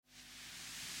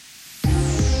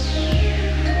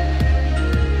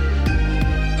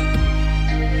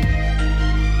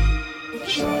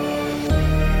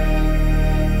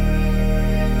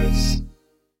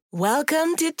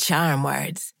Welcome to Charm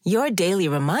Words, your daily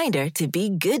reminder to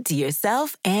be good to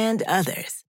yourself and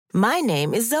others. My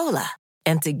name is Zola,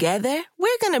 and together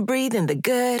we're going to breathe in the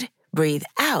good, breathe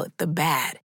out the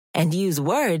bad, and use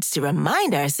words to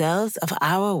remind ourselves of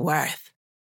our worth.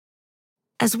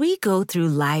 As we go through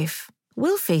life,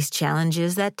 we'll face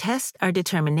challenges that test our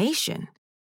determination,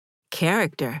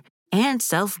 character, and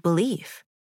self-belief.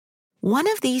 One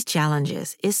of these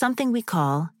challenges is something we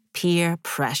call peer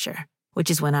pressure, which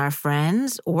is when our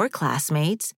friends or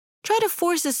classmates try to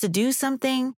force us to do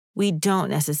something we don't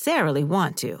necessarily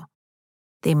want to.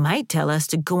 They might tell us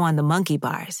to go on the monkey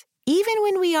bars, even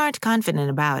when we aren't confident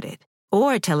about it,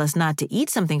 or tell us not to eat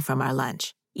something from our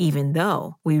lunch, even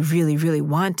though we really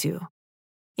want to.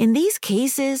 In these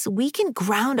cases, we can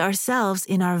ground ourselves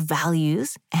in our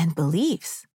values and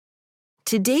beliefs.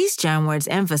 Today's Charm Words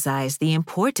emphasize the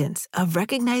importance of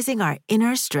recognizing our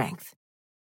inner strength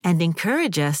and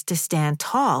encourage us to stand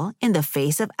tall in the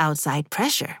face of outside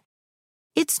pressure.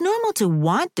 It's normal to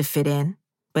want to fit in,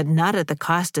 but not at the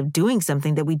cost of doing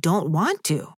something that we don't want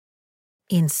to.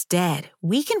 Instead,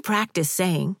 we can practice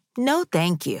saying, "No,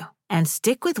 thank you," and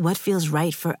stick with what feels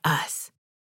right for us.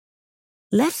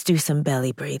 Let's do some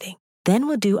belly breathing. Then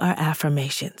we'll do our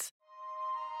affirmations.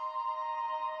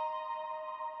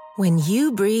 When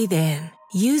you breathe in,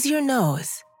 use your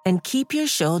nose and keep your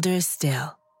shoulders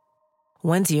still.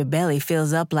 Once your belly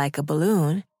fills up like a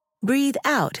balloon, breathe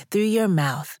out through your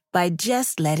mouth by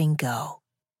just letting go.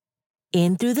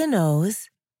 In through the nose,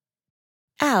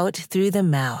 out through the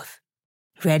mouth.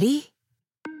 Ready?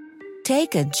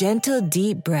 Take a gentle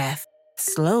deep breath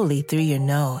slowly through your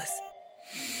nose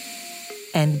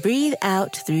and breathe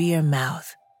out through your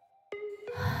mouth.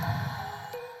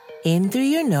 In through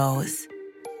your nose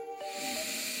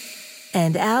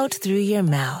and out through your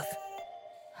mouth.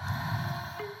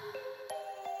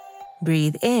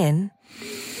 Breathe in,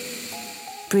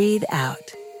 breathe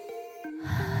out.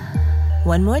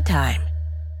 One more time.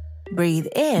 Breathe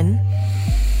in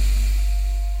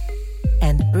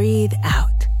and breathe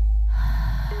out.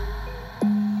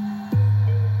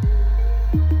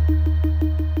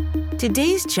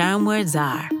 Today's charm words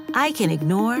are, I can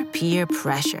ignore peer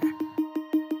pressure.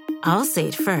 I'll say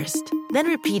it first, then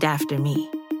repeat after me.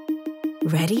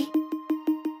 Ready?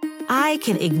 I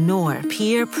can ignore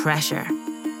peer pressure.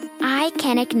 I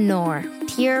can ignore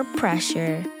peer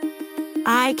pressure.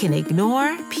 I can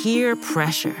ignore peer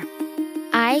pressure.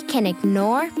 I can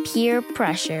ignore peer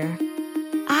pressure.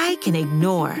 I can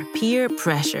ignore peer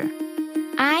pressure.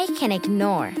 I can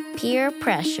ignore peer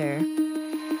pressure.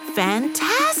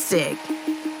 Fantastic!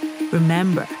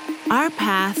 Remember, our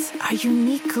paths are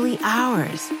uniquely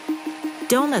ours.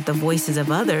 Don't let the voices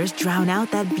of others drown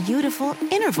out that beautiful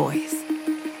inner voice.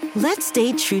 Let's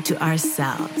stay true to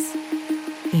ourselves.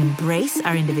 Embrace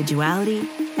our individuality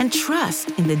and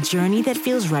trust in the journey that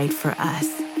feels right for us.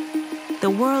 The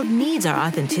world needs our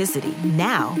authenticity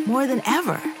now more than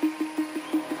ever.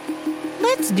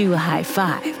 Let's do a high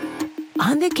five.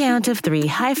 On the count of 3,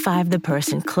 high five the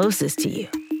person closest to you.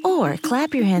 Or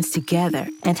clap your hands together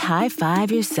and high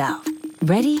five yourself.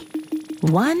 Ready?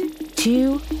 1,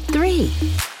 2, 3.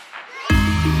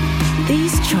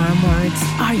 These charm words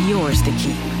are yours to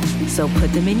keep. So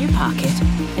put them in your pocket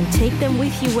and take them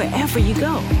with you wherever you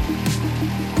go.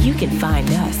 You can find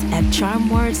us at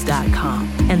charmwords.com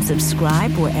and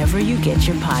subscribe wherever you get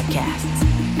your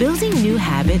podcasts. Building new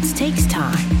habits takes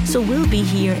time, so we'll be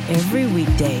here every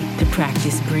weekday to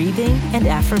practice breathing and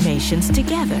affirmations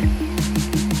together.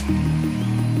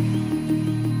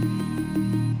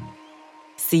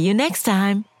 See you next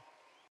time.